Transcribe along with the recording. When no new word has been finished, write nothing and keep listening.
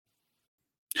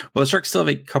Well, the Sharks still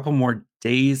have a couple more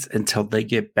days until they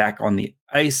get back on the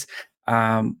ice.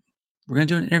 We're going to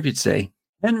do an interview today.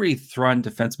 Henry Thrun,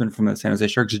 defenseman from the San Jose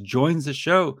Sharks, joins the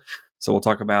show. So we'll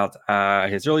talk about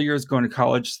his early years going to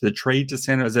college, the trade to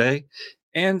San Jose,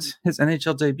 and his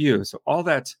NHL debut. So all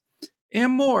that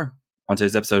and more on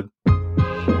today's episode.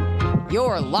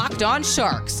 You're Locked On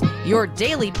Sharks, your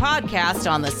daily podcast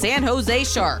on the San Jose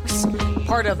Sharks.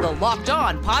 Part of the Locked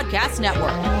On Podcast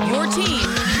Network, your team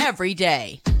every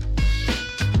day.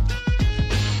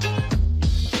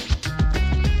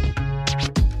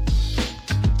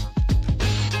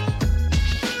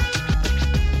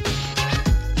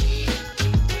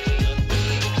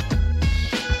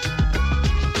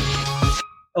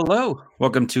 Hello,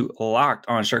 welcome to Locked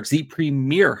On Sharks, the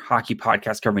premier hockey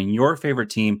podcast covering your favorite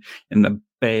team in the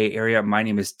Bay Area. My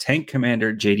name is Tank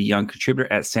Commander JD Young,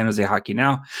 contributor at San Jose Hockey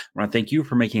Now. I want to thank you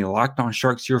for making Locked On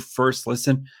Sharks your first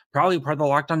listen. Probably part of the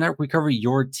Locked On Network. We cover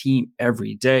your team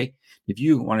every day. If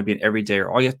you want to be an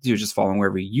everydayer, all you have to do is just follow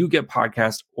wherever you get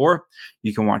podcasts, or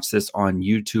you can watch this on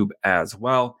YouTube as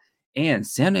well. And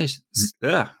San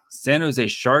Jose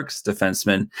Sharks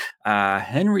defenseman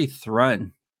Henry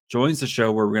Thrun joins the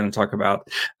show, where we're going to talk about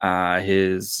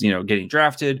his, getting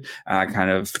drafted,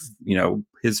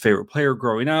 his favorite player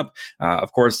growing up.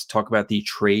 Of course, talk about the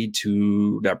trade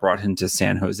that brought him to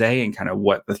San Jose and kind of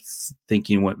what the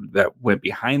thinking went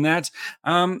behind that,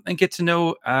 and get to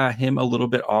know him a little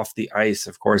bit off the ice.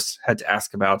 Of course, had to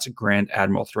ask about Grand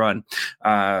Admiral Thrun.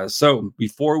 So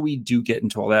before we do get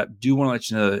into all that, do want to let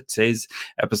you know that today's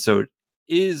episode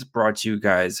is brought to you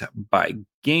guys by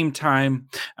Game Time.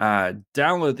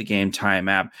 Download the Game Time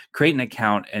app, create an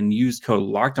account, and use code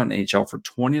LOCKEDONNHL for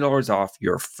 $20 off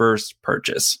your first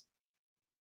purchase.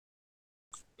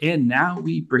 And now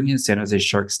we bring in San Jose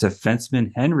Sharks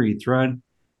defenseman Henry Thrun.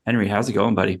 Henry, how's it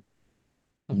going, buddy?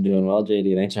 I'm doing well,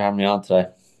 JD. Thanks for having me on today.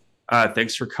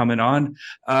 Thanks for coming on.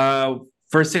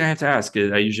 First thing I have to ask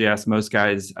is, I usually ask most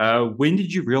guys, when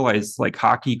did you realize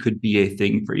hockey could be a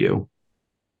thing for you?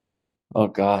 Oh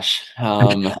gosh.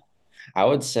 I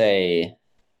would say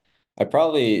I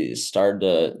probably started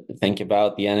to think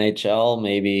about the NHL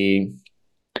maybe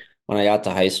when I got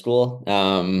to high school.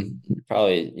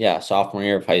 Sophomore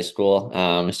year of high school.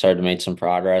 I started to make some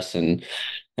progress and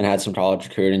had some college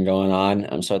recruiting going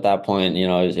on. So at that point,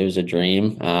 it was a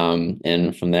dream.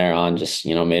 And from there on, just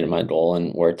made it my goal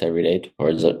and worked every day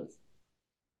towards it.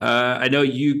 I know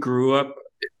you grew up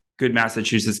good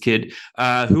Massachusetts kid.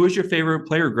 Who was your favorite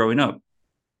player growing up?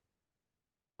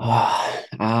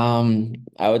 I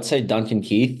would say Duncan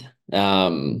Keith. That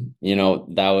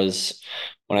was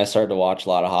when I started to watch a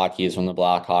lot of hockey, is when the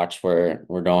Blackhawks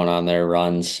were going on their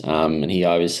runs. And he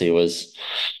obviously was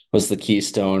the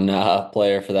keystone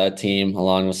player for that team,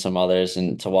 along with some others.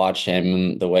 And to watch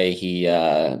him, the way he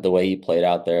played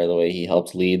out there, the way he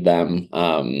helped lead them,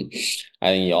 I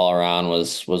think he all around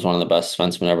was one of the best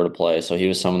defensemen ever to play. So he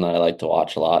was someone that I like to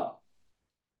watch a lot.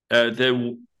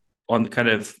 On kind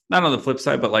of, not on the flip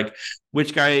side, but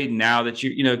which guy, now that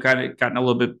you kind of gotten a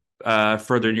little bit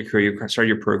further in your career, you started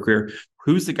your pro career,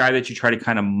 who's the guy that you try to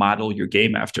kind of model your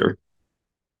game after?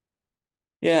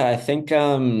 Yeah, I think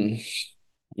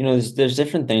there's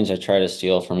different things I try to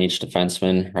steal from each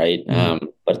defenseman, right? Mm-hmm.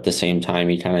 But at the same time,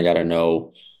 you kind of got to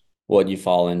know what you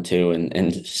fall into,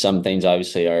 and some things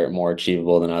obviously are more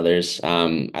achievable than others.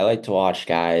 I like to watch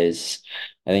guys.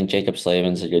 I think Jacob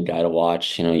Slavin's a good guy to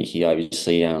watch. He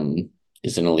obviously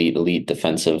is an elite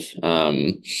defensive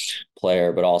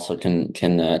player, but also can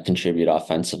contribute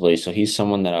offensively. So he's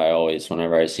someone that I always,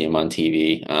 whenever I see him on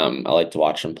TV, I like to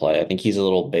watch him play. I think he's a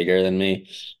little bigger than me,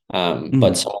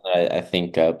 but someone that I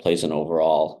think plays an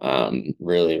overall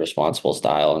really responsible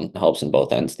style and helps in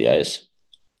both ends of the ice.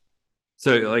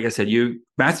 So, like I said, you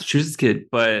Massachusetts kid,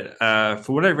 but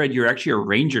from what I read, you're actually a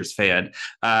Rangers fan.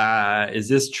 Is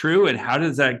this true? And how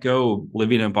does that go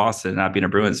living in Boston and not being a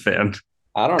Bruins fan?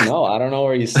 I don't know. I don't know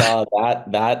where you saw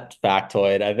that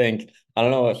factoid. I don't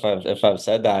know if I've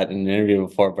said that in an interview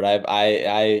before, but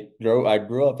I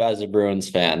grew up as a Bruins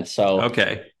fan. So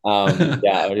okay.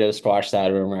 I would just squash that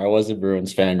rumor. I was a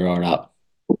Bruins fan growing up.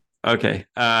 Okay.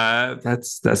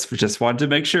 That's just wanted to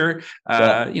make sure,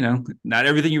 not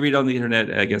everything you read on the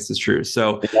internet, I guess, is true.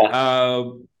 So,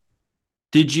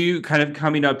 did you kind of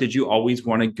coming up, did you always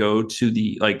want to go to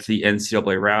the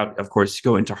NCAA route? Of course,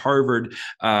 go into Harvard.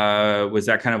 Was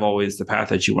that kind of always the path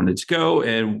that you wanted to go?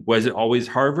 And was it always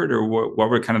Harvard, or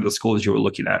what were kind of the schools you were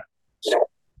looking at?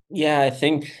 Yeah, I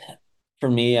think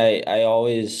for me, I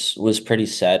always was pretty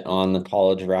set on the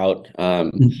college route.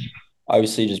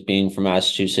 Obviously, just being from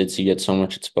Massachusetts, you get so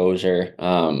much exposure.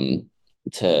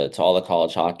 to all the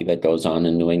college hockey that goes on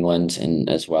in New England and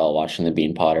as well watching the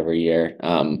Bean Pod every year.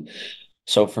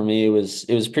 So for me, it was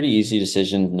a pretty easy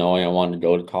decision knowing I wanted to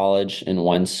go to college. And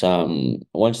once the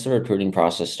recruiting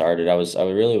process started, I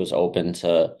really was open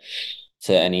to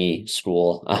any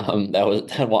school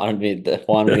that wanted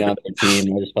me on their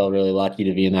team. I just felt really lucky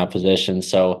to be in that position.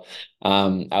 So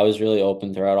I was really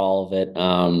open throughout all of it.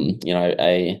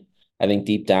 I think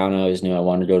deep down I always knew I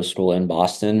wanted to go to school in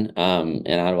Boston. And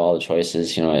out of all the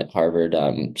choices, at Harvard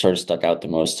sort of stuck out the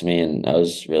most to me, and I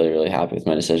was really, really happy with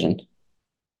my decision.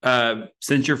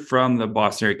 Since you're from the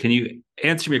Boston area, can you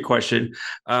answer me a question?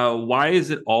 Why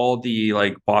is it all the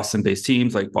like Boston-based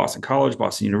teams, like Boston College,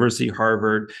 Boston University,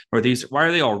 Harvard, Northeast? Why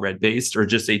are they all red-based, or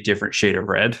just a different shade of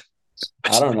red?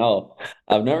 I don't know.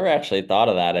 I've never actually thought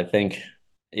of that. I think,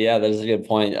 yeah, that's a good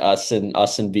point. Us in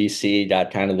BC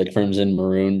got kind of the crimson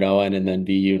maroon going, and then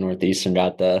BU Northeastern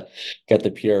got the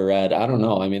pure red. I don't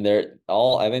know. I mean,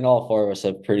 I think all four of us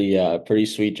have pretty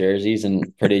sweet jerseys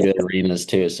and pretty good arenas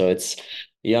too. So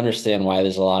you understand why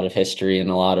there's a lot of history and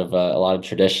a lot of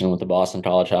tradition with the Boston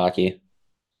college hockey.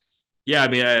 Yeah, I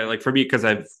mean, like for me, because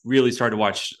I've really started to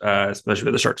watch, especially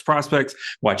with the Sharks prospects,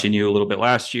 watching you a little bit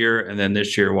last year, and then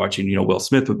this year watching, Will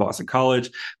Smith with Boston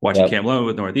College, watching Yep. Cam Lowe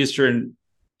with Northeastern,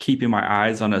 keeping my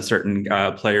eyes on a certain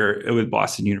player with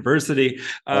Boston University.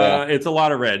 Oh yeah. It's a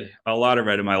lot of red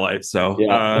in my life. So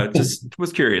Yeah. just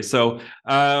was curious. So,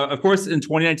 of course, in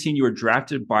 2019, you were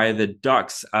drafted by the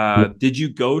Ducks. Did you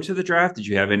go to the draft? Did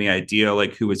you have any idea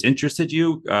like who was interested in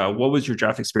you? What was your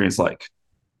draft experience like?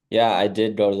 Yeah, I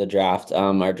did go to the draft.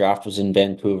 Our draft was in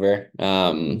Vancouver,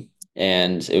 and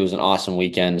it was an awesome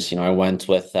weekend. I went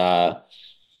with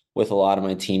a lot of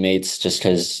my teammates just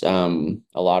because a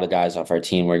lot of guys off our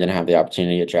team were going to have the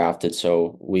opportunity to get drafted.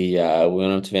 So we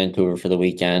went up to Vancouver for the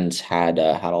weekend, had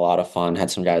a lot of fun,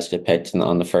 had some guys get picked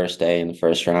on the first day in the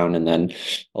first round, and then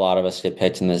a lot of us get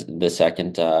picked in the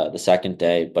second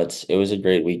day. But it was a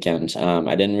great weekend.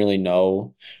 I didn't really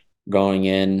know going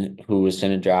in who was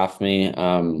going to draft me.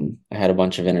 I had a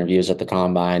bunch of interviews at the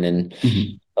combine and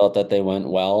Mhm. felt that they went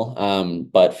well.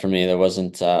 But for me, there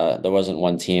wasn't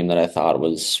one team that I thought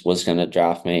was going to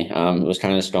draft me. It was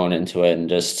kind of just going into it and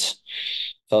just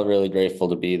felt really grateful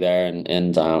to be there.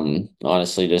 And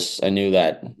honestly, just I knew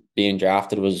that being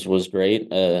drafted was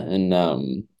great and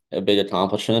a big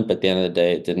accomplishment. But at the end of the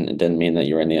day, it didn't mean that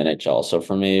you were in the NHL. So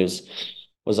for me, it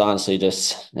was honestly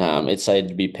just excited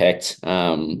to be picked.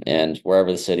 And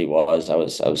wherever the city was, I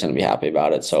was going to be happy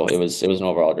about it. So it was an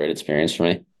overall great experience for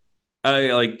me.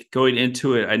 I like going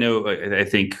into it. I know, I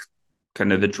think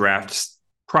kind of the draft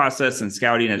process and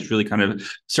scouting is really kind of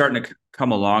starting to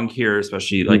come along here,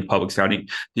 especially like Mhm. public scouting.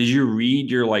 Did you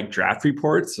read your like draft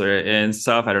reports and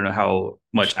stuff? I don't know how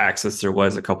much access there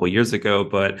was a couple of years ago,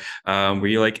 but were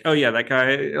you like, oh yeah, that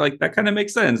guy, like that kind of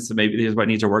makes sense. So maybe here's what I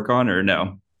need to work on, or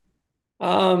no?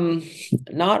 Um,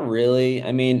 Not really.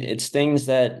 I mean, it's things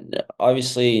that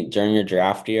obviously during your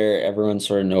draft year, everyone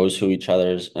sort of knows who each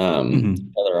Mhm.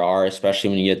 other are,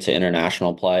 especially when you get to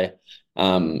international play.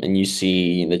 And you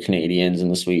see the Canadians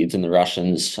and the Swedes and the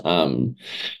Russians.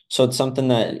 So it's something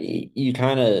that you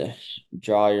kind of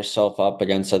draw yourself up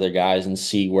against other guys and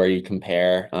see where you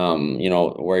compare,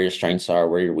 where your strengths are,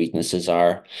 where your weaknesses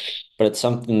are. But it's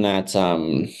something that,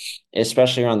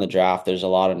 especially around the draft, there's a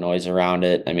lot of noise around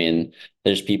it. I mean,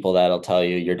 there's people that'll tell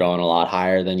you you're going a lot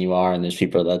higher than you are, and there's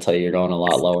people that tell you you're going a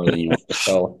lot lower than you are.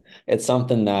 So it's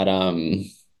something that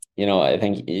I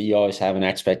think you always have an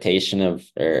expectation of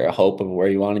or a hope of where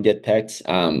you want to get picked.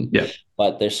 Yeah.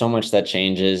 But there's so much that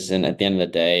changes, and at the end of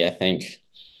the day,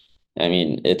 I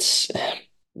mean, it's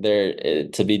there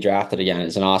to be drafted again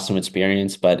is an awesome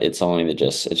experience, but it's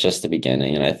just the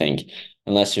beginning. And I think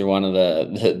unless you're one of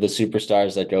the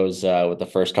superstars that goes with the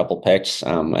first couple picks,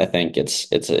 I think it's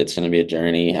going to be a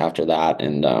journey after that,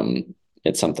 and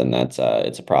it's something that's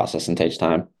it's a process and takes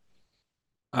time.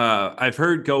 I've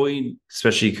heard going,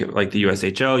 especially like the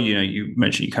USHL, you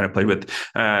mentioned you kind of played with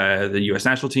the US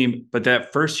national team, but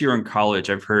that first year in college,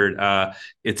 I've heard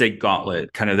it's a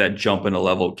gauntlet, kind of that jump in a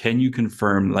level. Can you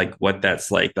confirm like what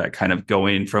that's like, that kind of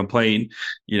going from playing,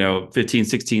 15,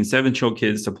 16, 17-year-old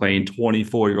kids to playing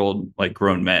 24-year-old like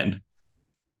grown men?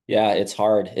 Yeah, it's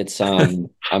hard.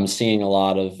 I'm seeing a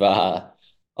lot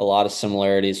of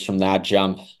similarities from that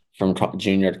jump from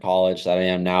junior to college that I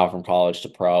am now from college to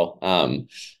pro.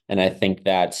 And I think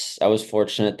I was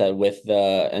fortunate that with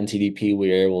the NTDP we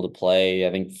were able to play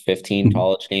I think 15 Mhm.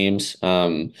 college games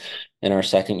in our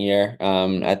second year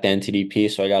at the NTDP.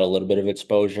 So I got a little bit of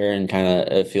exposure and kind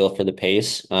of a feel for the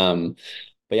pace. But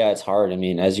yeah, it's hard. I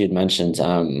mean, as you'd mentioned,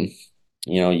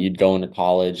 you'd go into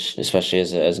college, especially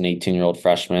as an 18-year-old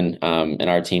freshman, and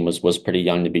our team was pretty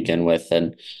young to begin with,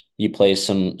 and you play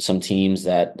some teams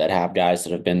that have guys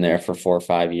that have been there for 4 or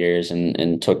 5 years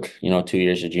and took 2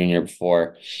 years of junior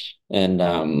before, and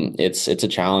it's a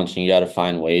challenge, and you got to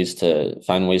find ways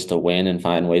to win and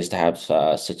find ways to have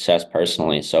success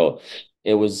personally. So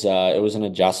it was an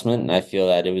adjustment, and I feel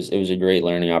that it was a great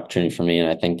learning opportunity for me, and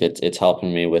I think it's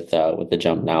helping me with the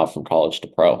jump now from college to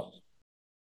pro.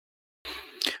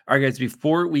 All right, guys,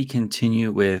 before we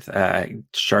continue with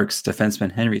Sharks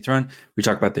defenseman Henry Thrun, we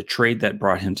talk about the trade that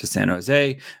brought him to San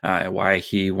Jose, why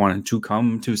he wanted to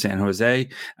come to San Jose,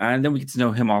 and then we get to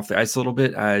know him off the ice a little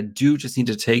bit. Do just need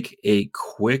to take a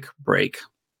quick break.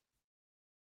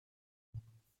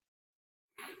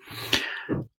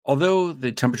 Although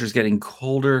the temperature is getting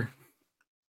colder,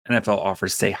 NFL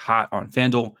offers stay hot on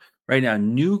FanDuel. Right now,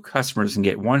 new customers can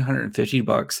get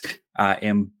 $150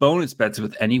 and bonus bets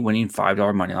with any winning $5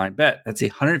 moneyline bet. That's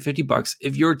 $150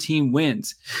 if your team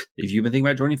wins. If you've been thinking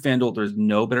about joining FanDuel, there's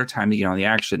no better time to get on the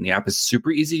action. The app is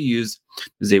super easy to use.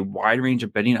 There's a wide range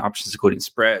of betting options, including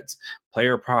spreads,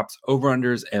 player props,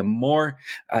 over-unders, and more.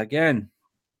 Again,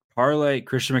 parlay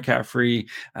Christian McCaffrey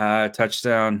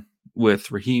touchdown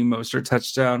with Raheem Mostert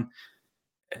touchdown,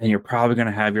 and you're probably going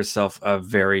to have yourself a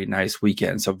very nice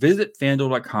weekend. So visit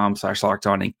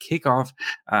fanduel.com/lockedon and kick off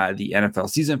the NFL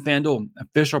season. FanDuel,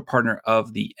 official partner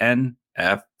of the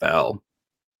NFL.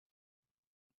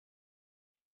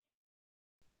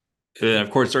 And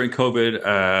of course, during COVID,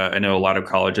 I know a lot of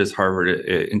colleges, Harvard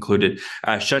included,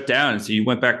 shut down. So you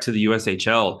went back to the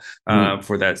USHL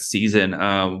for that season.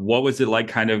 What was it like,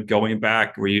 kind of going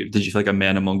back? Did you feel like a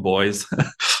man among boys?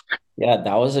 Yeah,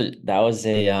 that was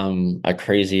a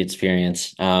crazy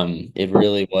experience. It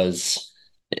really was.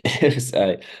 It was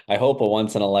I hope a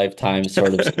once in a lifetime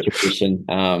sort of situation.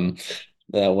 When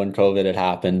COVID had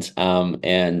happened.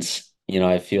 And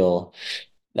I feel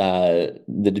the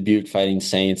Dubuque Fighting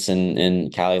Saints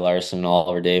and Callie Larson and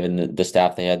Oliver David and the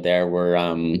staff they had there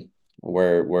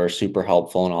were super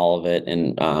helpful in all of it,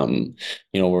 and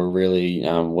were really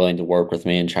willing to work with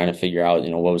me and trying to figure out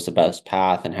what was the best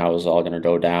path and how it was all going to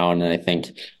go down. And I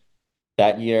think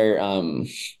that year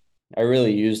I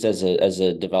really used as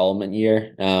a development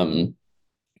year. And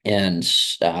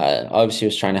obviously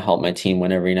was trying to help my team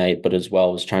win every night, but as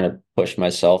well was trying to push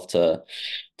myself to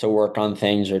work on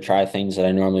things or try things that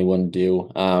I normally wouldn't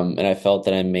do. And I felt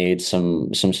that I made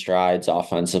some strides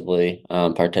offensively,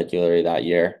 particularly that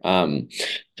year.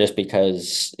 Just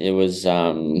because I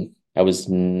was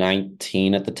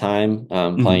 19 at the time,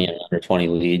 playing in an under 20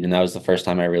 league, and that was the first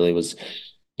time I really was,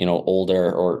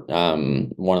 older, or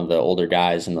one of the older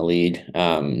guys in the league.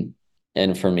 And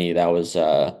for me, that was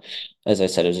as I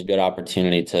said, it was a good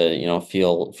opportunity to,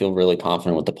 feel really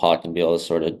confident with the puck and be able to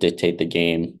sort of dictate the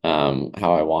game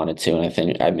how I wanted to. And I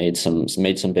think I made some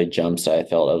big jumps that I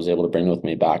felt I was able to bring with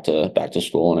me back to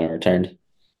school when I returned.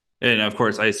 And of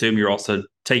course, I assume you're also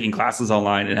taking classes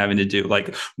online and having to do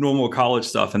like normal college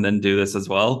stuff and then do this as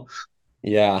well.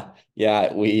 Yeah.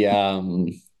 Yeah.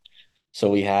 So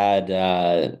we had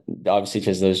obviously,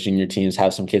 because those junior teams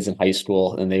have some kids in high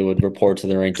school, and they would report to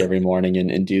the rink every morning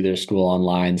and do their school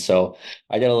online. So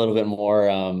I got a little bit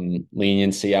more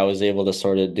leniency. I was able to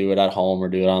sort of do it at home or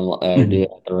do it or do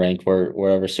it at the rink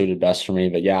wherever suited best for me.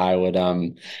 But yeah,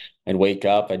 I'd wake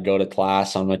up, I'd go to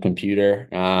class on my computer,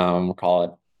 call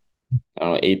it, I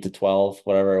don't know, 8 to 12,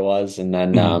 whatever it was, and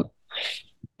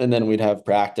then we'd have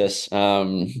practice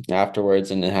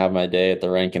afterwards, and then have my day at the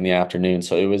rink in the afternoon.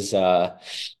 So it was a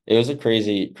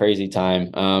crazy time.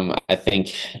 I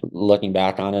think looking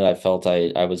back on it, I felt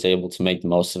I was able to make the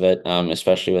most of it,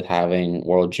 especially with having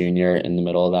World Junior in the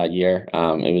middle of that year.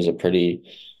 It was a pretty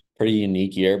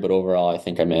unique year, but overall, I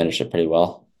think I managed it pretty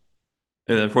well.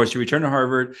 And of course, you return to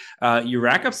Harvard. You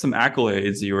rack up some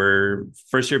accolades. You were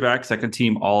first year back, second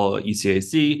team All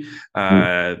ECAC.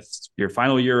 Your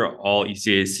final year All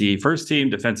ECAC first team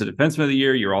defensive defenseman of the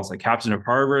year. You're also captain of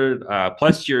Harvard.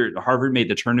 Plus, Harvard made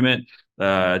the tournament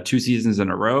 2 seasons in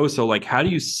a row. So, like, how do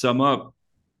you sum up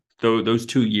those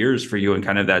 2 years for you and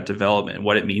kind of that development and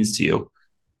what it means to you?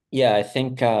 Yeah, I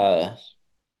think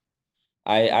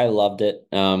I loved it.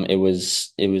 It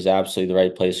was absolutely the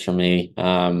right place for me,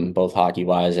 both hockey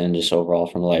wise and just overall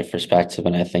from a life perspective.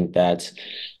 And I think that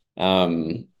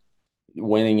um,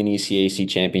 winning an ECAC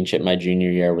championship my junior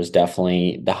year was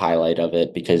definitely the highlight of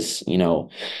it, because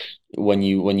when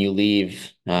you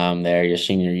leave there your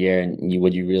senior year, and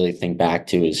what you really think back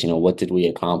to is what did we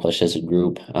accomplish as a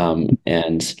group,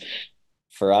 and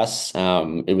for us.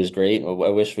 It was great. I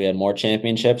wish we had more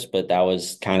championships, but that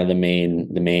was kind of the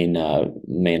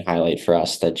main highlight for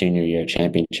us, that junior year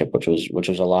championship, which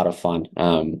was a lot of fun.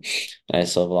 I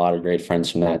still have a lot of great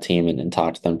friends from that team and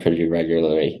talk to them pretty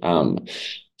regularly.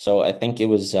 So I think it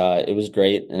was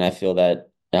great, and I feel that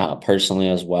personally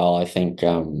as well. I think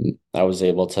I was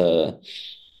able to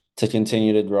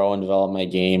continue to grow and develop my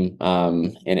game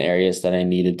in areas that I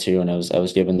needed to, and I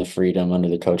was given the freedom under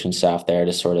the coaching staff there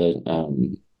to sort of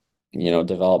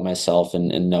develop myself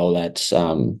and know that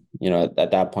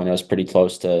at that point I was pretty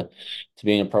close to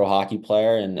being a pro hockey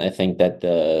player, and I think that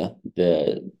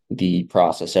the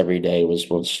process every day was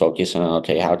focusing on,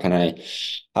 okay, how can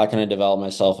I develop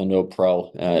myself into a pro,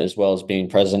 as well as being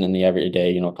present in the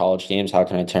everyday college games. How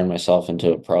can I turn myself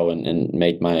into a pro and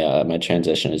make my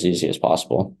transition as easy as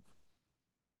possible.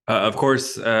 Of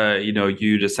course,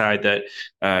 you decide that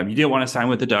you didn't want to sign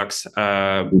with the Ducks.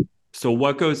 So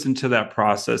what goes into that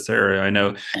process there? I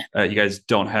know you guys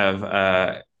don't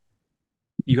have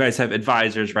you guys have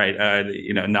advisors, right?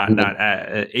 Not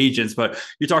agents, but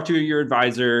you talk to your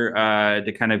advisor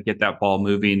to kind of get that ball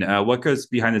moving. What goes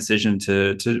behind the decision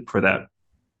to for that?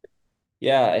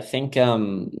 Yeah, I think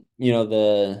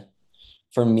the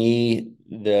for me,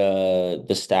 the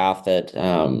staff that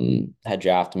had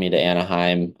drafted me to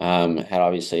Anaheim had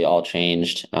obviously all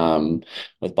changed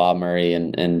with Bob Murray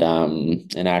and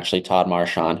actually Todd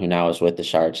Marchand, who now is with the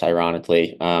Sharks,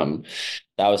 ironically.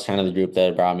 That was kind of the group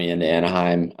that brought me into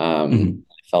Anaheim. Mhm.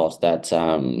 I felt that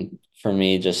for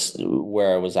me, just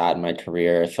where I was at in my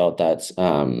career, I felt that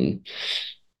San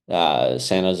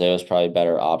Jose was probably a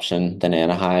better option than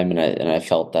Anaheim, and I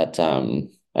felt that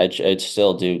I'd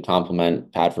still do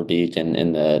compliment Pat Verbeek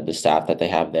and the staff that they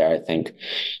have there. I think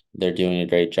they're doing a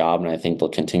great job, and I think they'll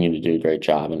continue to do a great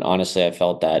job. And honestly, I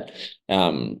felt that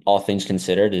all things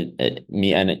considered, and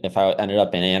if I ended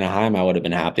up in Anaheim, I would have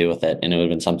been happy with it, and it would have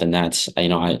been something that's I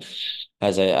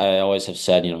always have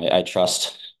said, I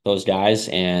trust those guys,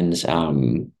 and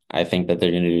I think that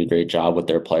they're going to do a great job with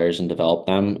their players and develop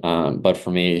them. But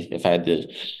for me, if I had the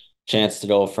chance to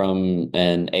go from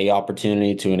an A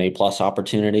opportunity to an A plus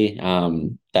opportunity,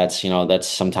 that's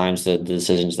sometimes the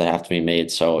decisions that have to be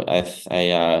made. So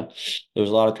there was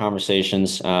a lot of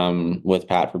conversations with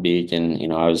Pat Verbeek,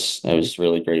 and I was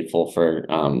really grateful for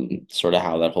sort of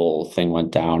how that whole thing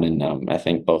went down, and I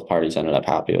think both parties ended up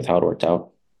happy with how it worked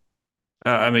out.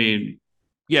 I mean,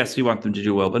 yes, we want them to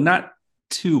do well, but not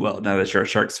too well. Now that you're a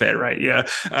Sharks fan, right? Yeah,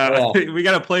 Yeah, we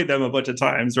got to play them a bunch of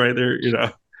times, right?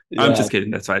 I'm yeah, just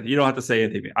kidding. That's fine. You don't have to say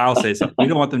anything. I'll say something. We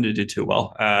don't want them to do too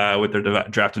well with their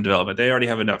draft and development. They already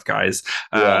have enough guys.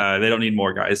 yeah. They don't need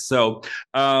more guys. So,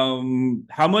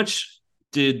 how much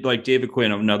did like David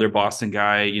Quinn, another Boston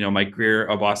guy, Mike Greer,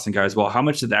 a Boston guy as well? How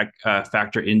much did that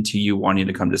factor into you wanting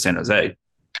to come to San Jose?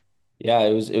 Yeah,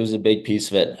 it was a big piece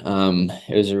of it.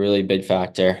 It was a really big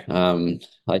factor.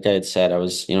 Like I had said, I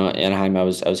was, Anaheim, I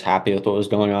was happy with what was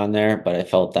going on there, but I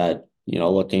felt that,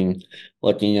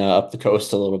 looking up the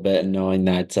coast a little bit and knowing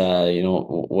that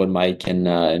what Mike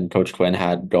and Coach Quinn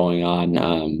had going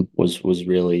on was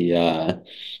really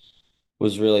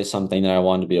something that I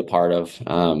wanted to be a part of.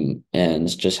 And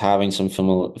just having some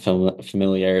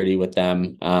familiarity with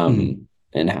them, Mhm.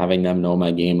 and having them know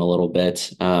my game a little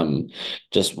bit,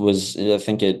 just was, I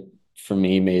think it, for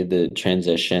me, made the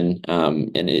transition,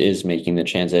 and it is making the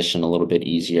transition a little bit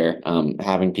easier.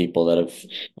 Having people that I've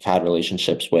had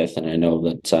relationships with, and I know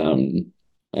that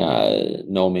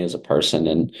know me as a person,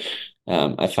 and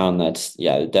I found that,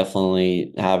 yeah,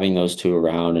 definitely having those two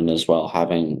around, and as well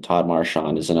having Todd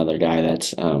Marchand is another guy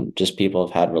that's just people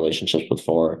have had relationships with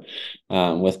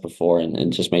before,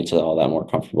 and just makes it all that more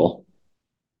comfortable.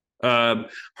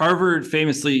 Harvard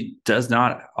famously does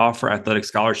not offer athletic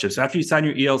scholarships. After you sign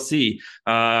your ELC,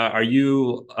 are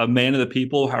you a man of the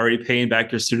people? How are you paying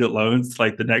back your student loans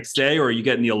like the next day? Or are you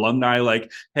getting the alumni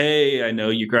like, hey, I know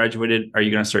you graduated. Are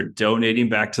you going to start donating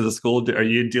back to the school? Are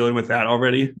you dealing with that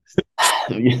already?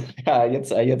 Yeah, I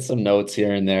get some notes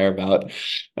here and there about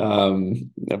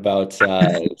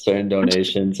certain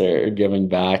donations or giving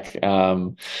back.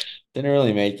 Didn't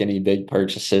really make any big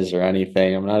purchases or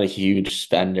anything. I'm not a huge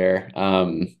spender.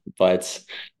 But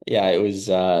yeah, it was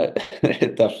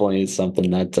it definitely is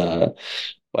something that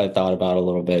I thought about a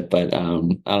little bit, but I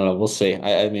don't know. We'll see.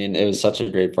 I mean, it was such a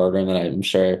great program that I'm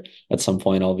sure at some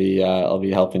point I'll be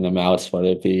helping them out, whether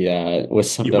it be with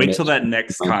some You wait till donation. that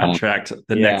next contract,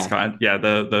 Yeah,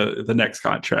 the next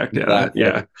contract. exactly.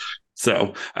 Yeah.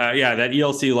 So yeah, that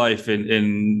ELC life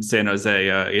in San Jose,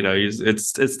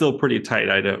 it's still pretty tight.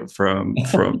 I know from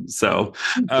Yeah.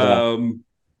 um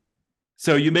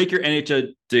So you make your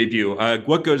NHL debut.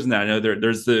 What goes in that? I know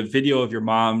there's the video of your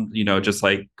mom, just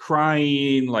like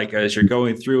crying, like as you're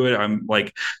going through it. I'm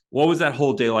like, what was that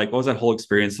whole day like? What was that whole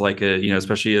experience like?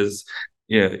 Especially as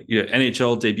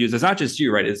NHL debuts. It's not just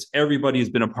you, right? It's everybody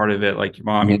who's been a part of it, like your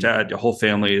mom, your dad, your whole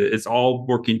family. It's all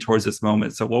working towards this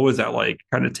moment. So what was that like?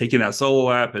 Kind of taking that solo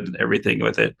lap and everything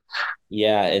with it.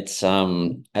 Yeah, it's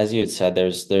as you had said,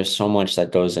 there's so much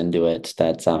that goes into it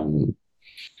that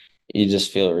you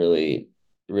just feel really,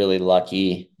 really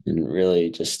lucky and really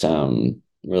just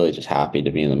happy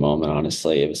to be in the moment,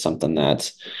 honestly. It was something that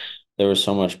there was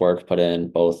so much work put in,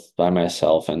 both by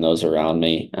myself and those around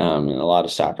me, and a lot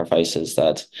of sacrifices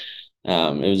that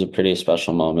it was a pretty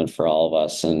special moment for all of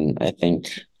us. And I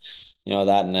think,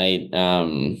 that night,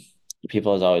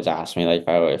 people has always asked me like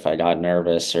if I got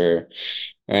nervous or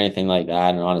anything like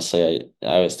that. And honestly, I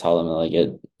always tell them like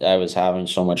I was having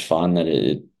so much fun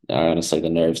that honestly, the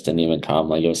nerves didn't even come.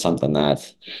 Like it was something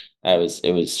that it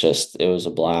was a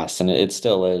blast, and it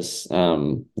still is.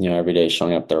 Every day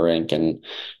showing up the rink and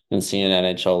seeing an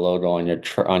NHL logo on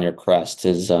on your crest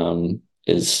is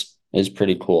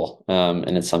pretty cool.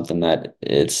 And it's something that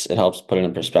it helps put it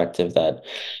in perspective that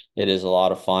it is a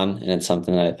lot of fun, and it's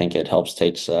something that I think it helps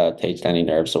takes any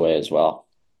nerves away as well.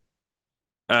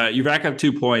 You rack up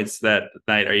 2 points that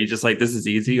night. Are you just like, this is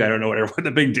easy? I don't know what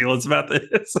the big deal is about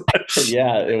this.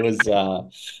 Yeah, it was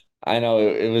I know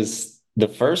it was the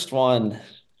first one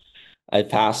I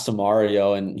passed to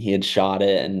Mario and he had shot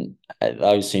it and I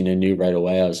obviously knew right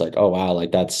away. I was like, oh wow,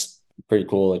 like that's pretty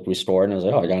cool. Like we scored and I was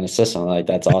like, oh, I got an assist on it. Like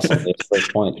that's awesome. It's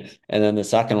first point. And then the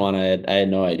second one I had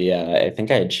no idea. I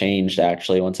think I had changed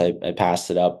actually once I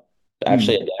passed it up.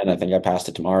 Actually again, I think I passed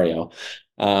it to Mario.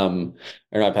 Or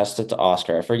no, I passed it to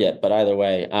Oscar. I forget. But either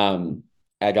way,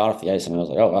 I got off the ice and I was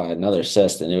like, oh wow, another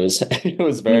assist. And it was it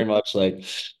was very much like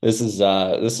this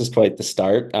is quite the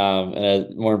start.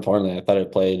 More importantly, I thought I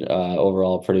played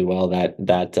overall pretty well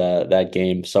that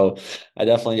game. So I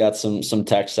definitely got some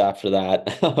texts after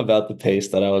that about the pace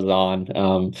that I was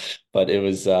on. But it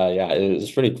was yeah, it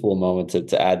was a pretty cool moment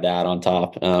to add that on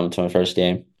top to my first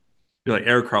game. You're like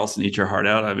Eric Carlson, eat your heart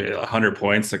out. I mean, 100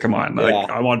 points. So come on, like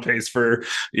Yeah, I'm on pace for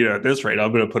at this rate.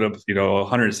 I'm going to put up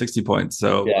 160 points.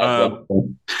 So yeah,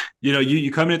 definitely.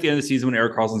 you come in at the end of the season when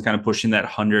Eric Carlson's kind of pushing that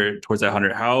 100 towards that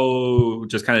 100. How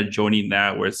just kind of joining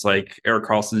that where it's like Eric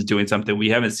Carlson's doing something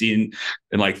we haven't seen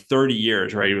in like 30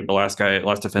 years, right? Even the last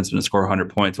defenseman to score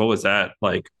 100 points. What was that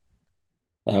like?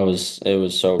 It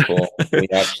was so cool. We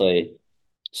actually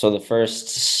so the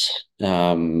first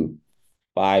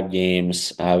 5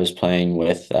 games I was playing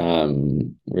with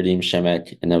Radim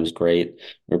Shimmick and that was great.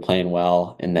 We were playing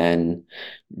well. And then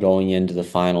going into the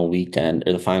final weekend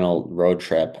or the final road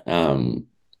trip,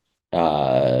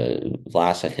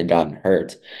 Vlasic had gotten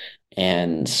hurt.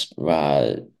 And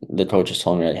the coaches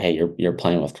told me like, hey, you're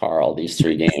playing with Carl these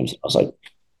 3 games. I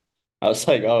was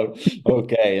like, oh,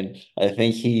 okay. And I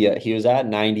think he was at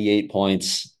 98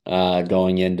 points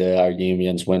going into our game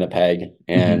against Winnipeg.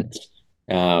 And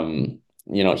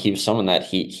he was someone that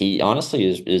he honestly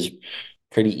is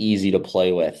pretty easy to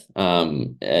play with.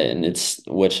 And it's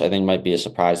which I think might be a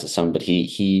surprise to some, but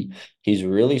he's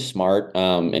really smart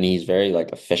and he's very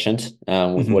like efficient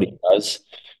with what he does.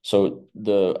 So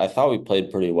I thought we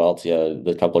played pretty well together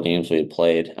the couple of games we had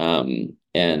played.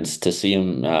 And to see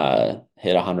him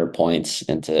hit 100 points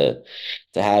and to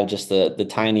have just the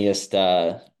tiniest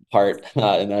part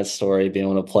in that story,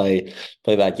 being able to play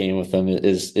that game with him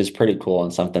is pretty cool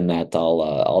and something that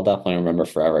I'll definitely remember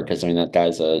forever. Because I mean that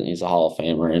he's a Hall of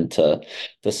Famer, and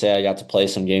to say I got to play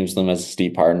some games with him as a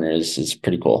Steve partner is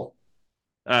pretty cool.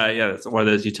 Yeah, that's one of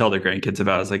those you tell the grandkids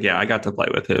about. It's like, yeah, I got to play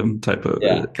with him type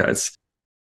of guys.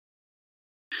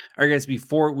 All right, guys,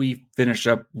 before we finish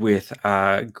up with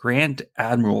Grand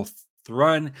Admiral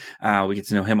Thrun, we get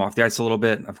to know him off the ice a little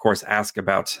bit. Of course, ask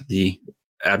about the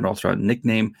Admiral Thrun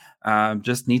nickname.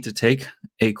 Just need to take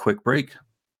a quick break.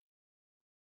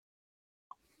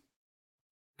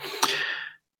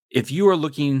 If you are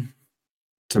looking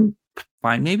to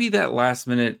find maybe that last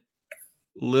minute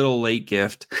little late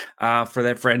gift for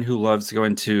that friend who loves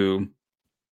going to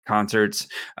concerts,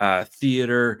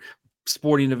 theater,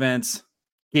 sporting events,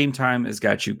 Game Time has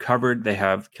got you covered. They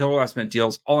have killer last minute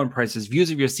deals, all in prices,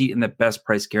 views of your seat, and the best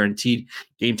price guaranteed.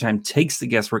 Game Time takes the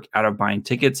guesswork out of buying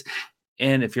tickets.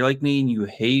 And if you're like me and you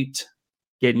hate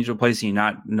getting to a place and you're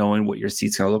not knowing what your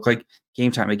seat's going to look like,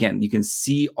 Game Time, again, you can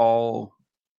see the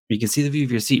view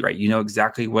of your seat, right? You know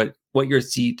exactly what your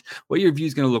view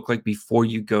is going to look like before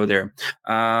you go there.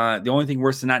 The only thing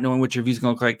worse than not knowing what your view is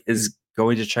going to look like is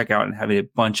going to check out and having a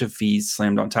bunch of fees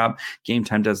slammed on top. Game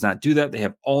Time does not do that. They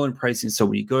have all-in pricing. So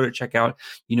when you go to check out,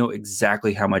 you know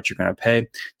exactly how much you're going to pay.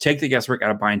 Take the guesswork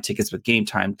out of buying tickets with Game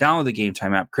Time. Download the Game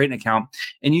Time app, create an account,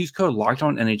 and use code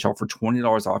LOCKEDONNHL for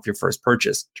 $20 off your first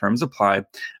purchase. Terms apply.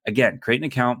 Again, create an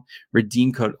account,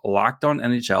 redeem code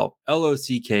LOCKEDONNHL,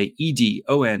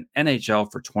 LOCKEDON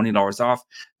NHL for $20 off.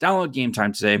 Download Game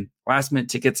Time today. Last minute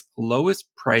tickets, lowest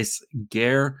price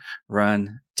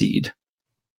guaranteed.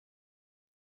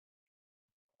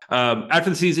 After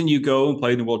the season, you go and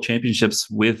play in the World Championships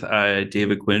with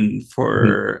David Quinn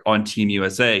on Team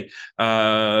USA.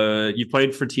 You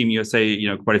played for Team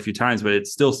USA, quite a few times, but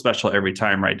it's still special every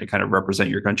time, right? To kind of represent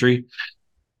your country.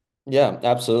 Yeah,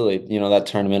 absolutely. That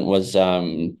tournament was,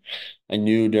 I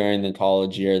knew during the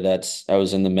college year that I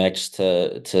was in the mix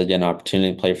to get an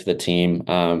opportunity to play for the team.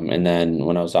 And then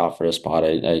when I was offered a spot,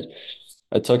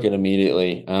 I took it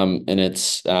immediately. And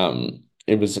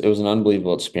it was an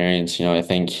unbelievable experience. I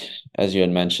think, as you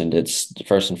had mentioned, it's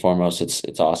first and foremost,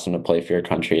 it's awesome to play for your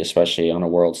country, especially on a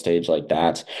world stage like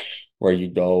that, where you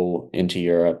go into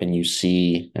Europe and you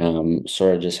see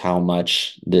sort of just how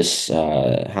much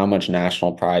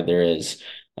national pride there is,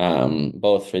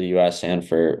 both for the U.S. and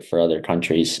for other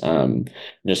countries,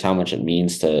 just how much it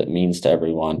means to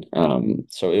everyone.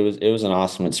 So it was an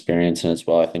awesome experience, and as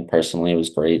well, I think personally, it was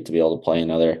great to be able to play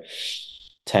another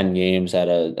 10 games at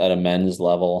a men's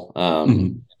level,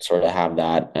 sort of have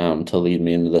that to lead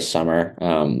me into the summer.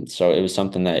 So it was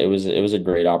something that it was a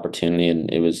great opportunity,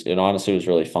 and it honestly was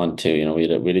really fun too. We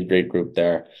had a great group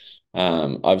there.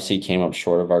 Obviously came up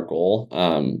short of our goal.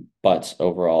 But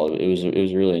overall it was a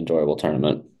really enjoyable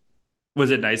tournament.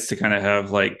 Was it nice to kind of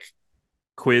have like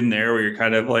Quinn there where you're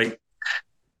kind of like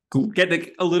getting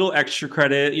a little extra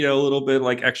credit, a little bit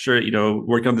like extra,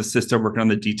 working on the system, working on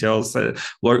the details,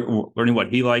 learning what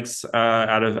he likes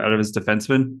out of his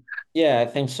defenseman? Yeah, I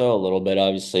think so, a little bit.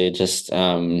 Obviously, it just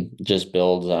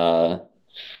builds a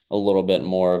little bit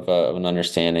more of an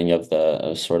understanding of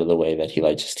sort of the way that he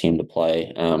likes his team to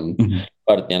play.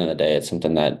 But at the end of the day, it's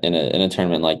something that in a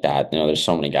tournament like that, there's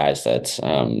so many guys that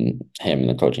him and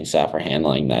the coaching staff are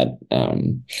handling that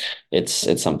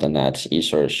it's something that you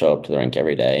sort of show up to the rink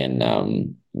every day,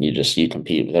 and you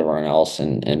compete with everyone else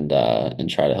and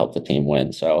try to help the team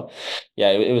win. So yeah,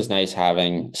 it was nice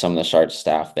having some of the Sharks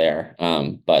staff there.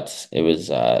 But it was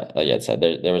like I said,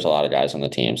 there was a lot of guys on the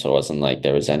team, so it wasn't like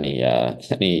there was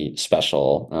any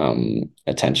special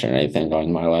attention or anything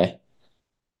going my way.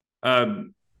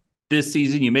 This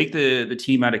season, you make the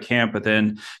team out of camp, but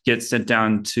then get sent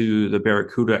down to the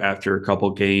Barracuda after a couple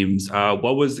games.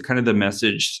 What was kind of the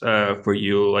message for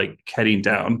you, like heading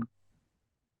down?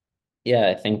 Yeah,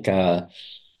 I think the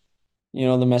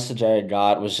message I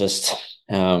got was just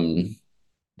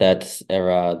that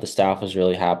the staff was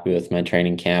really happy with my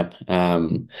training camp,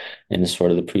 and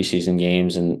sort of the preseason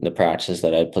games and the practices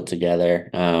that I put together.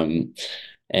 And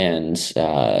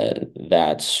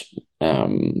that's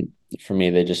for me,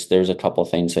 there was a couple of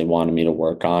things they wanted me to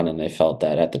work on, and they felt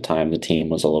that at the time the team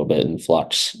was a little bit in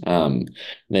flux. And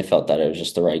they felt that it was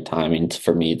just the right timing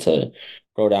for me to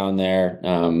go down there,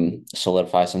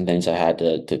 solidify some things I had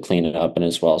to clean it up, and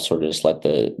as well sort of just let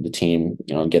the team,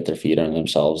 get their feet under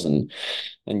themselves and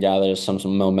gather some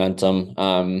momentum,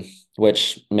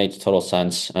 which makes total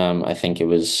sense. I think it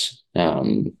was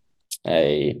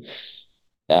a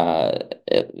at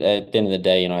the end of the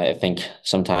day, I think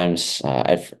sometimes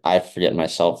I forget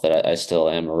myself that I still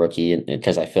am a rookie,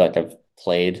 because I feel like I've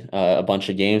played a bunch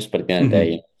of games, but at the end of the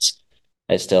day,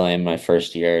 I still am my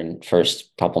first year and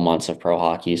first couple months of pro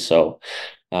hockey. So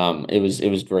it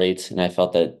was great, and I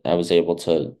felt that I was able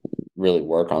to really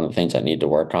work on the things I need to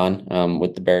work on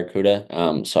with the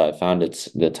Barracuda. So I found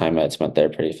the time I had spent there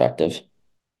pretty effective.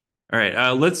 All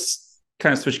right, let's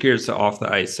kind of switch gears to off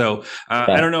the ice. So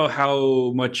I don't know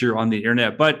how much you're on the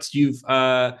internet, but you've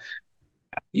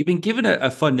been given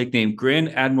a fun nickname, Grand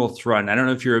Admiral Thrun. I don't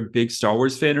know if you're a big Star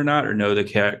Wars fan or not, or know the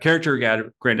character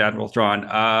Grand Admiral Thrun.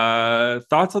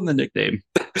 Thoughts on the nickname?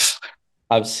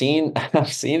 I've seen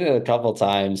it a couple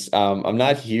times. I'm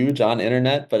not huge on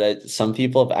internet, but some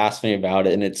people have asked me about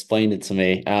it and explained it to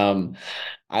me.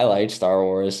 I like Star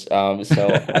Wars, so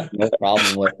I have no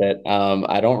problem with it.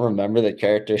 I don't remember the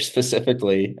character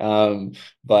specifically,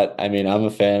 but I mean, I'm a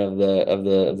fan of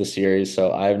the series,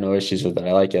 so I have no issues with it.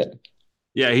 I like it.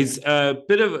 Yeah, he's a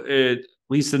bit of at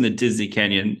least in the Disney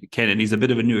canon, he's a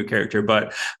bit of a newer character,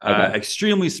 but Okay.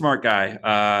 extremely smart guy.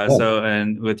 Cool. So,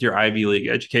 and with your Ivy League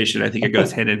education, I think it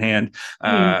goes hand in hand.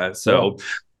 So, Cool.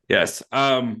 yes,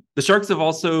 the Sharks have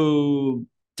also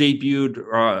debuted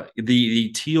the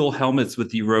teal helmets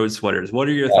with the rose sweaters. What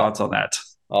are your Yeah. thoughts on that?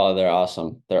 Oh, they're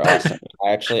awesome. They're awesome.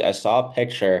 I saw a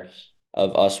picture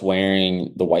of us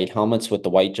wearing the white helmets with the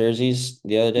white jerseys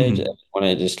the other day Mhm. when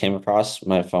it just came across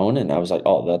my phone, and I was like,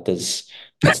 oh,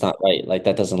 that's not right. Like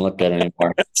that doesn't look good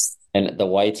anymore. And the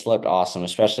whites looked awesome,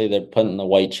 especially they're putting the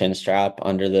white chin strap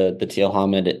under the teal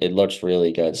helmet. It looks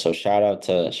really good. So shout out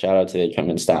to the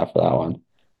equipment staff for that one.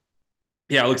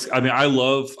 Yeah, it looks. I mean, I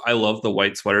love the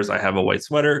white sweaters. I have a white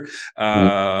sweater.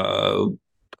 Mhm. Uh,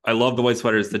 I love the white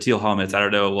sweaters, the teal helmets. I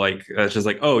don't know, like it's just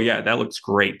like, oh yeah, that looks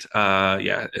great.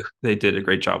 Yeah, they did a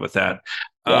great job with that.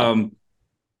 Yeah. Um,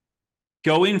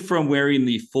 Going from wearing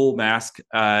the full mask,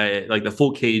 like the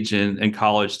full cage in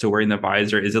college, to wearing the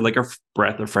visor, is it like a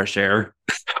breath of fresh air?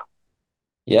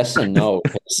 Yes and no.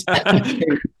 'Cause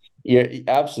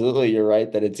you're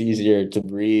right that it's easier to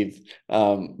breathe.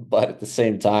 But at the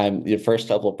same time, your first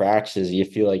couple of practices, you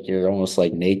feel like you're almost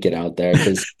like naked out there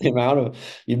because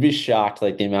you'd be shocked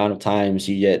like the amount of times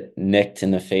you get nicked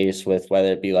in the face with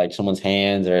whether it be like someone's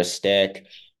hands or a stick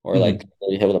or like Mhm.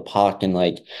 you hit with a puck. And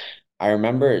like I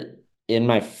remember in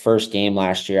my first game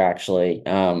last year, actually,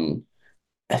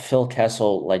 Phil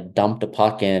Kessel like dumped a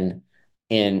puck in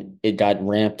and it got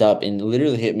ramped up and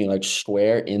literally hit me like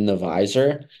square in the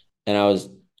visor. And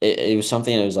it was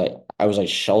something that was like, I was like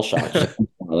shell shocked.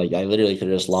 Like I literally could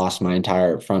have just lost my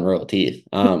entire front row of teeth.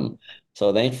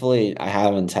 So thankfully I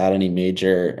haven't had any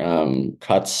major,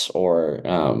 cuts or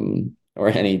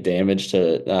any damage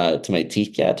to my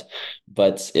teeth yet,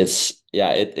 but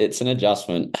yeah, it's an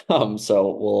adjustment.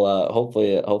 So we'll,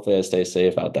 hopefully I stay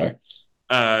safe out there.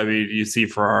 I mean, you see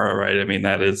Ferrara, right? I mean,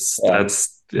 Yeah.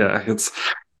 that's yeah, it's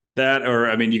that. Or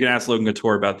I mean, you can ask Logan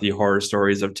Couture about the horror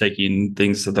stories of taking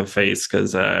things to the face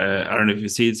because I don't know if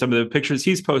you've seen some of the pictures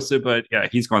he's posted, but yeah,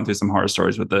 he's gone through some horror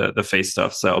stories with the face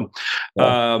stuff. So,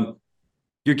 Yeah. um,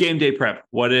 your game day prep.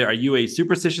 What are you, a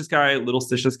superstitious guy, little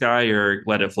stitious guy, or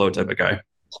let it flow type of guy?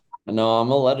 No, I'm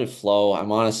gonna let it flow.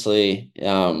 I'm honestly,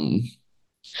 the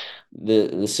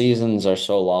seasons are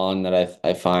so long that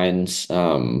I find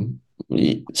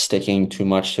sticking too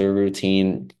much to a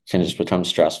routine can just become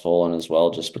stressful and as well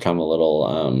just become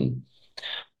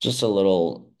just a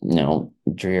little,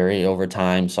 dreary over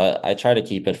time. So I try to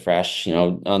keep it fresh,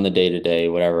 on the day to day,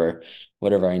 whatever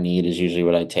I need is usually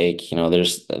what I take.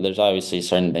 There's obviously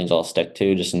certain things I'll stick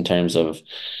to just in terms of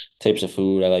types of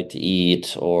food I like to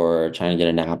eat or trying to get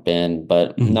a nap in,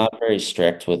 but Mhm. not very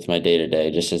strict with my day to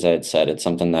day. Just as I had said, it's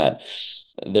something that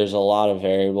there's a lot of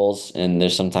variables and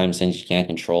there's sometimes things you can't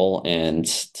control. And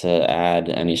to add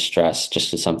any stress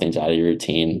just because something's out of your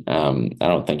routine, I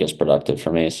don't think is productive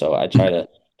for me. So I try to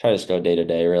just go day to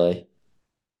day, really.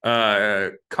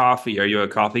 Coffee. Are you a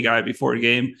coffee guy before a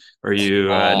game? Or are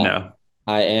you Uh, no?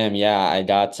 I am, yeah. I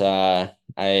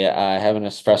have an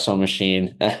espresso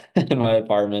machine in my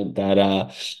apartment that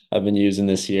I've been using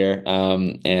this year.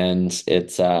 And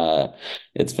it's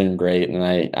been great. And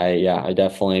I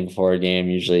definitely before a game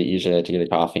usually like to get a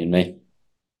coffee in me.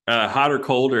 Hot or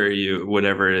cold, or you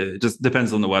whatever? It just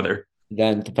depends on the weather.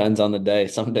 Again, depends on the day.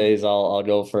 Some days I'll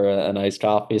go for a nice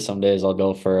coffee. Some days I'll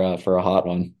go for a hot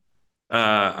one.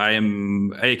 I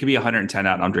am. It could be 110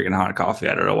 out, and I'm drinking hot coffee.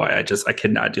 I don't know why. I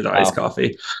cannot do the iced Wow.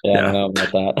 coffee. Yeah, I don't Yeah, know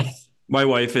about that. my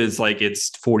wife is like it's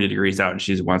 40 degrees out, and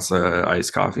she wants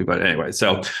iced coffee. But anyway,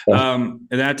 so Yeah.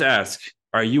 and I have to ask: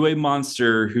 are you a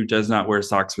monster who does not wear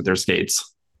socks with their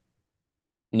skates?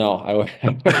 No, I wear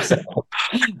socks.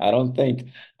 I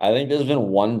think there's been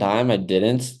one time I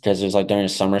didn't because it was like during a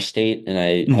summer skate and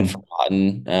I had Mhm.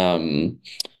 forgotten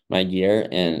my gear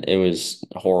and it was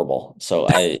horrible. So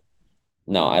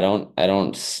no,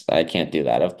 I can't do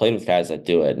that. I've played with guys that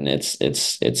do it and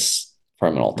it's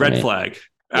criminal to Red me. flag,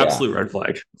 Yeah. absolute red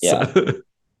flag. So, Yeah.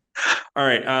 all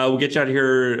right, we'll get you out of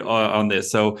here on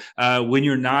this. So, when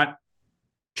you're not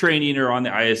training or on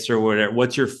the ice or whatever,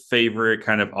 what's your favorite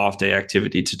kind of off day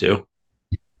activity to do?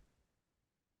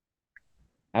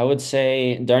 I would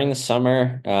say during the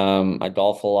summer, I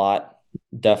golf a lot.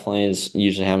 Definitely is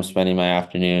usually how I'm spending my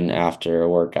afternoon after a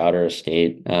workout or a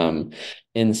skate.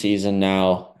 In season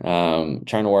now,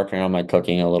 trying to work around my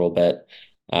cooking a little bit.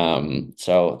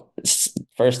 So it's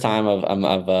first time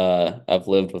I've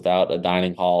lived without a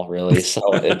dining hall really. So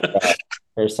it's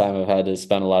first time I've had to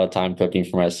spend a lot of time cooking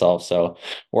for myself. So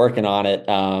working on it,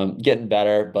 getting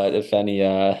better. But if any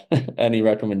any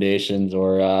recommendations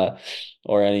or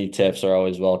any tips are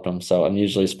always welcome. So I'm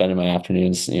usually spending my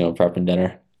afternoons, prepping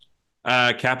dinner.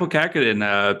 Capo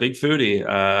Kakinen, big foodie.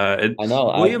 And I know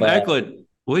I've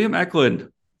William Eklund,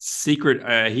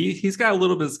 secret. He's got a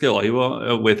little bit of skill. He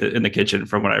will with it in the kitchen,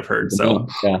 from what I've heard. So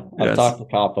yeah, I've yes, talked to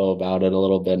Capo about it a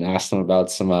little bit and asked him about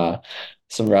some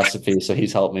recipes. So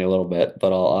he's helped me a little bit,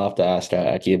 but I'll have to ask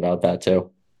Aki about that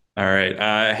too. All right.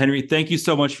 Henry, thank you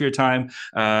so much for your time.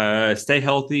 Stay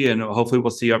healthy, and hopefully we'll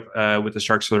see you up with the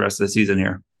Sharks for the rest of the season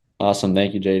here. Awesome.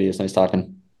 Thank you, JD. It's nice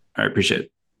talking. I appreciate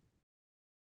it.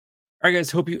 All right,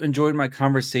 guys. Hope you enjoyed my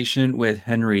conversation with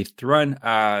Henry Thrun.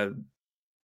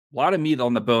 A lot of meat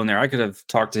on the bone there. I could have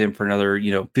talked to him for another,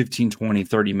 15, 20,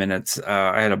 30 minutes.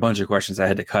 I had a bunch of questions I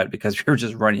had to cut because we were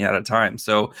just running out of time.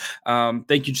 So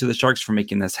thank you to the Sharks for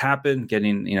making this happen,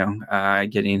 getting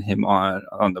him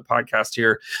on the podcast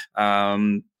here.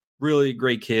 Really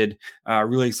great kid.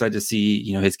 Really excited to see,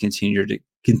 his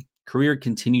career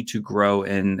continue to grow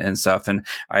and stuff. And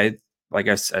I've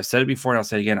said it before and I'll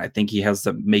say it again, I think he has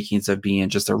the makings of being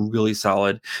just a really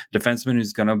solid defenseman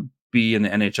who's going to be in the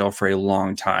NHL for a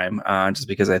long time, just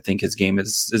because I think his game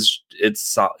it's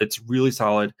really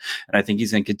solid, and I think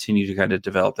he's going to continue to kind of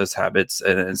develop those habits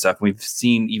and stuff. We've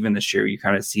seen even this year, you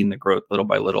kind of seen the growth little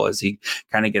by little as he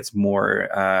kind of gets more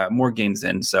games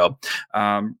in. So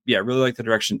really like the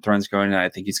direction Thrun's going, and I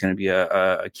think he's going to be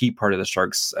a key part of the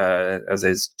Sharks as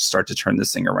they start to turn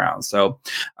this thing around. So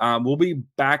we'll be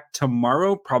back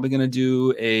tomorrow, probably going to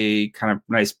do a kind of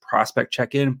nice prospect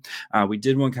check-in. We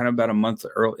did one kind of about a month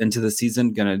into the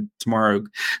season. Gonna tomorrow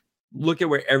look at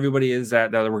where everybody is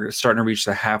at. That we're starting to reach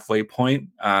the halfway point.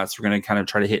 So we're gonna kind of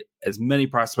try to hit as many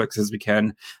prospects as we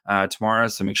can tomorrow.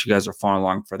 So make sure you guys are following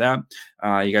along for that.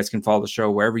 You guys can follow the show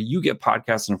wherever you get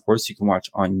podcasts, and of course you can watch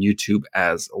on YouTube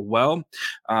as well.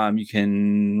 You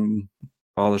can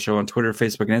follow the show on Twitter,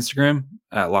 Facebook, and Instagram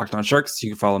at Locked On Sharks.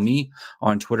 You can follow me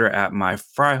on Twitter at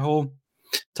MyFryhole.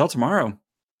 Till tomorrow.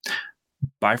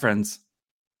 Bye, friends.